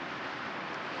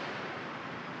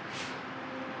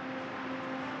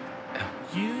 Ja.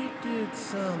 You did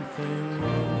something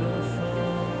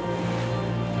wonderful.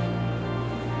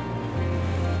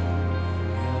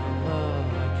 Your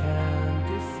love I can't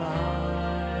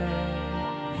define.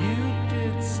 You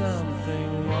did something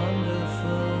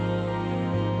wonderful.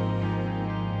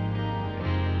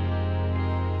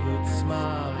 Put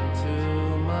smile into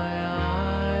my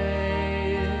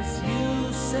eyes.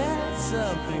 You said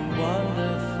something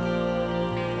wonderful.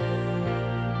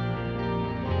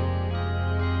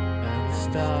 And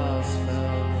stars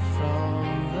fell from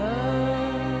the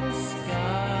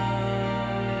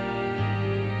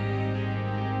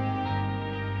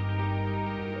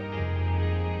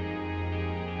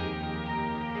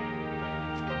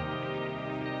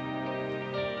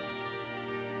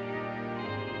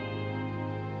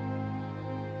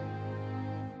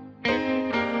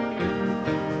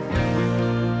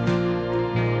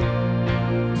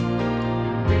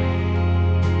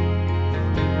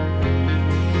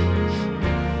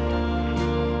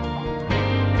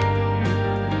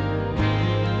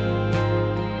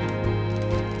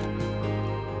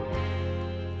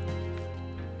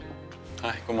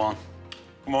God morgen.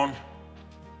 God morgen.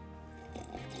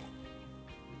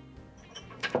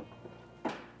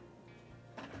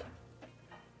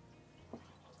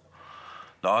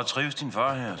 Nå, trives din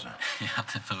far her, altså? Ja,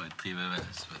 det tror jeg triver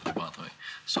veldig bra, tror jeg.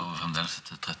 Sover fremdeles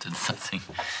etter trøtthetssatsing.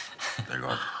 Det er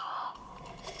godt.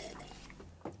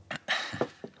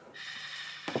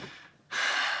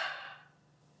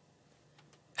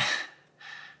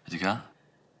 Vet du hva?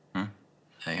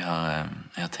 Jeg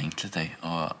har tenkt litt,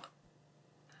 og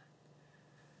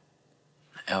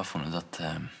jeg har funnet at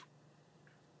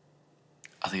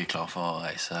jeg er klar for å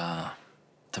reise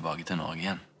tilbake til Norge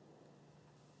igjen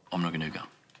om noen uker.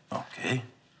 Ok.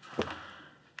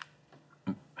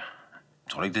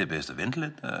 Tror du ikke det er best å vente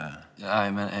litt? Nei,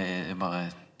 men jeg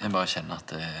bare kjenner at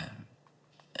det er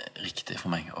riktig for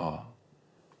meg å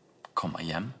komme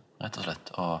hjem, rett og slett.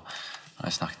 Og når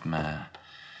jeg snakket med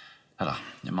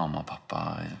mamma og pappa,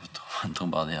 jeg tror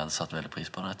bare de hadde satt veldig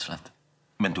pris på det, rett og slett.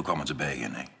 Men du kommer tilbake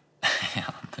igjen, ikke? Ja,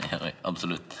 det gjør jeg,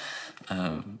 absolutt.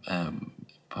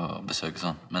 På besøk og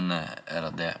sånn. Men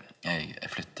jeg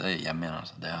flytter hjem igjen,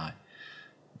 altså.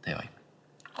 Det gjør jeg.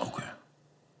 Ok.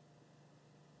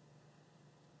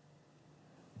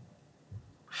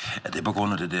 Er det på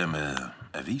grunn av det der med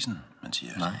avisen,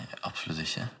 Mattias? Nei, absolutt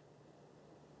ikke.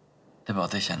 Det er bare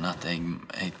at jeg kjenner at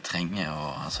jeg trenger,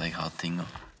 og jeg har ting å...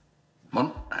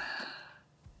 Morgen.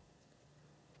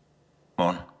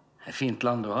 Morgen. Det er fint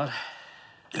land du har.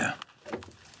 Ja.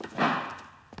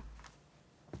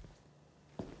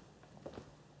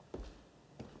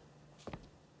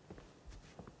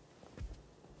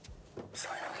 Så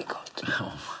er det noe godt.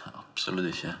 Absolutt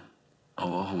ikke.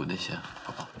 Overhodet ikke,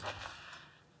 pappa.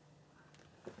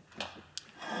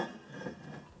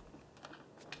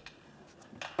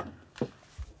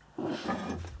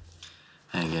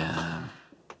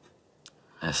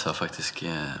 Jeg sa faktisk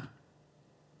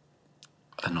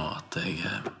nå at jeg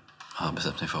har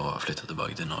bestemt meg for å flytte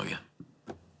tilbake til Norge.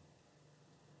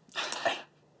 Nei,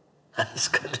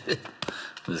 skal du?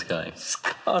 Det skal jeg.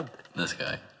 Skal du? Det skal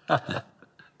jeg.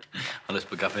 Har lyst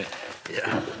på kaffe? Ja.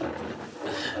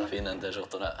 Fin den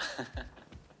T-skjorta der.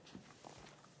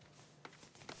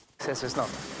 Ses vi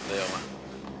snart. Det gjør vi.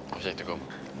 Kjekt å komme.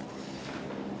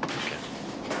 Ok.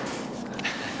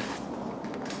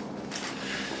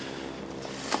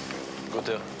 God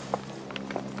tur.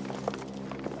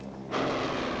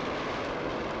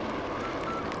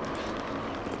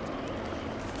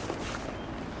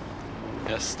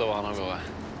 Yes, da var han av gårde.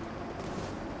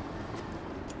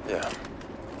 Ja.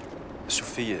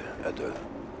 Sofie er død.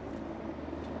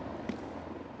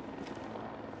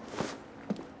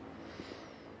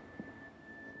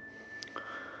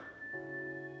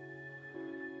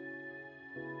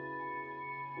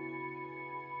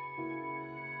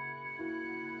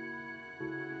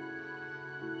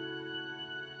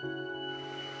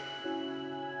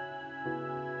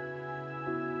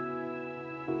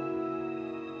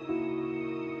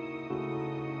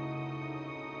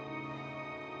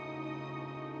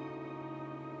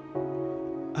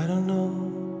 I don't know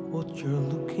what you're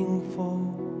looking for.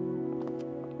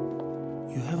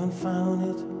 You haven't found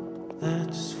it,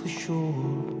 that's for sure.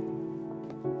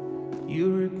 You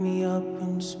rip me up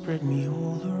and spread me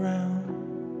all around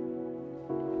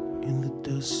in the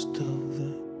dust of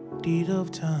the deed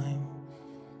of time.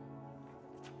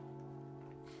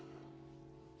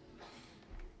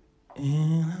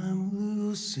 And I'm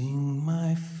losing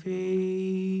my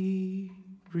favorite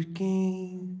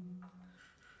game.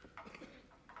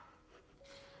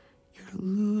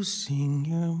 Losing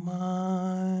your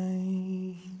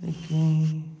mind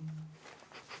again.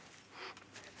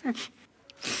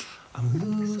 I'm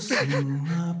losing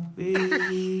my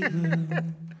baby,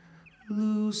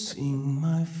 losing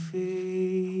my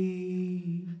favorite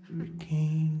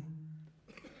game.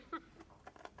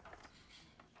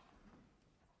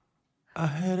 I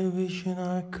had a vision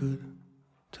I could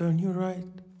turn you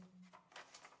right.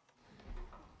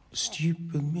 A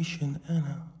stupid mission and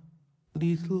a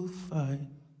little fight.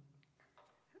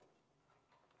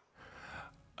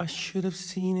 I should have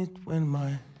seen it when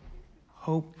my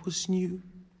hope was new.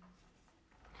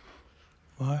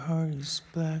 My heart is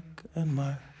black and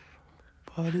my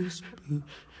body's blue.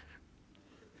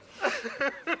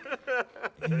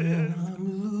 And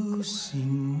I'm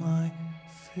losing my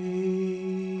favorite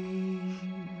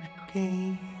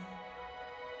game.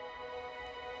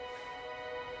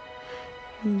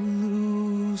 You're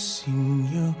losing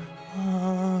your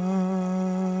mind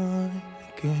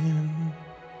again.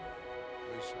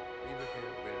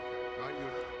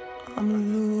 I'm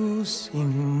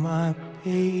losing my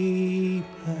baby,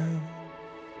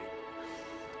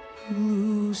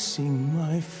 losing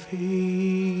my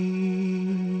favorite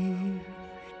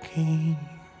came.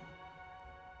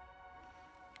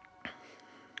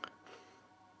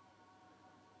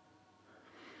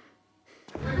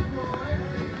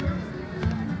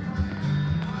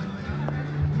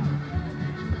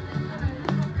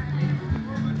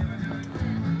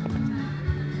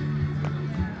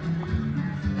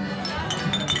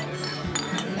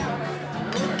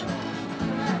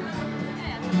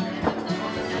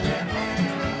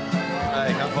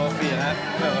 Jeg kan få 4.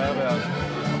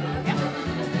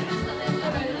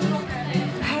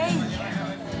 Hej,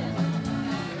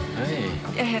 Hei.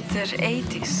 jag heter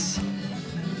Eidis.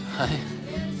 Hei.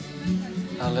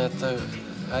 Alle heter...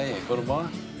 Hei, går det bra?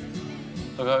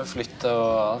 Dere har jo flyttet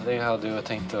og... Jeg hadde jo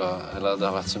tenkt å... Eller det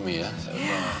har vært så mye. Så jeg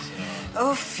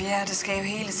bare... Uff, ja, det ska ju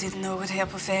hela tiden något här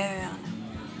på Färöarna.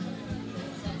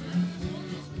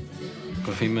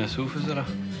 Går det fint med Sofus, eller?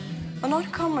 Och när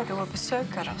kommer du att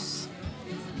besöka oss?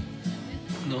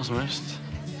 Når som helst.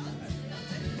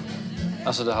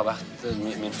 Altså, det har vært...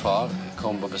 Min far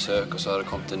kom på besøk, og så har det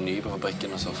kommet en ny på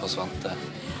fabrikken, og så forsvant det.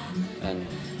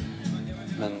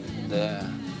 Men det...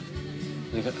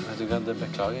 Du kan det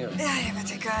beklager jeg. Ja, men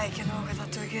det gør ikke noget,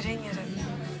 at du ikke ringer.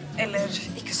 Eller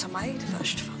ikke så meget i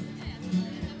første fall.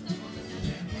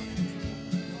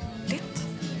 Litt.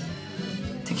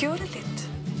 Det gjorde litt.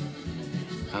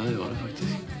 Ja, det gjorde det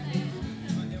faktisk.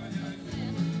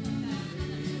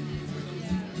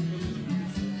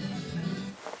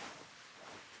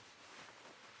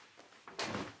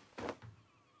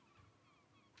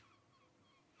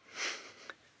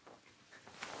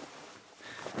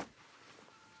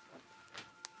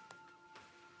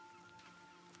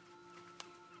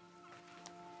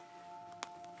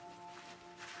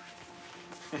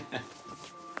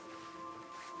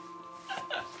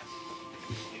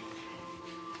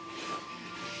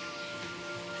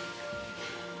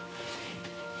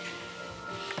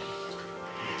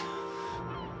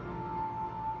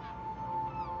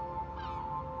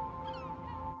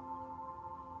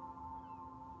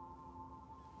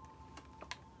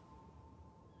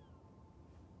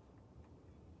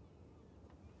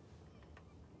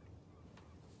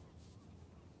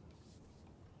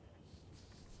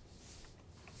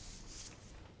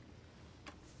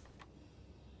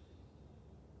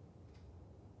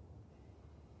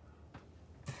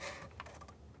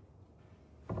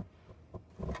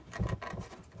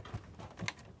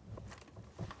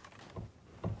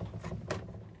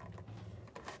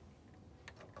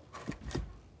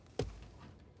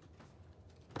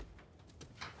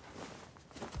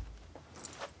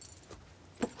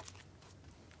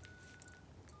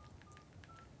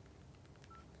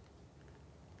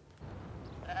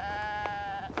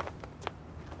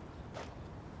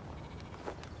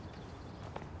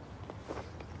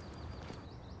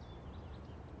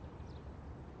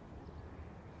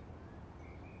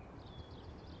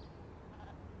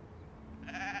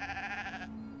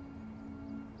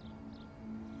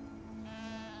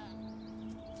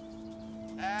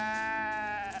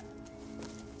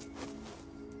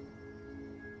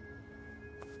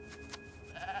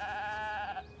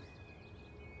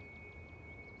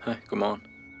 Hei, god morgen.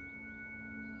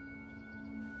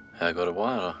 Her går det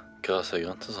bra, eller? Gras er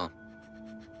grønt og sånn.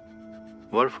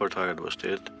 Hvorfor tar du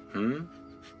afsted?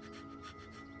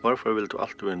 Hvorfor vil du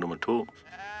alltid være nummer 2?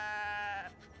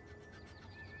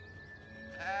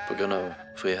 På grunn av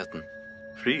friheten.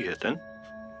 Friheten?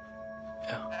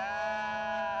 Ja.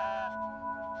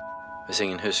 Hvis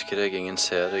ingen husker deg, ingen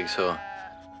ser deg, så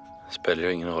spiller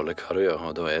det ingen rolle hva du gjør,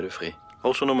 og da er du fri.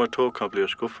 Også nummer 2 kan bli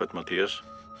skuffet, Mattias.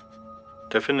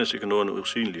 Det finnes ikke noen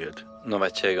usynlighet. Nå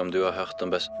vet ikke jeg om du har hørt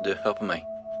om Buzz... Du, hør på meg.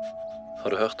 Har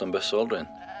du hørt om Buzz Aldrin?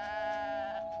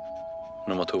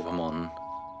 Nummer 2 på månen.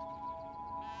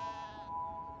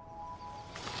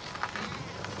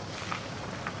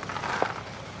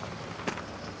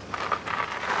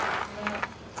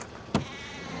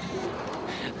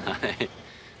 Nei,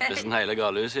 det er sånn hele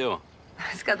galehuset, jo.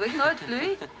 Skal du ikke nå et fly?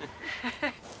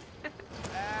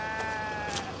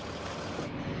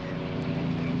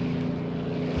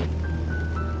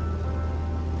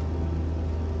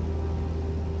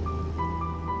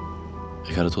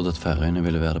 Jeg hadde trodd at Faroe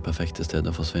ville være det perfekte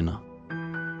stedet å forsvinne.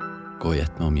 Gå i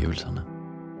ett med omgivelsene.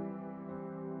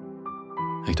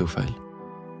 Jeg tok feil.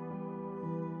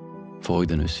 For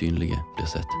også den usynlige blir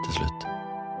sett til slutt.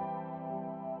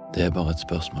 Det er bare et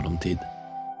spørsmål om tid.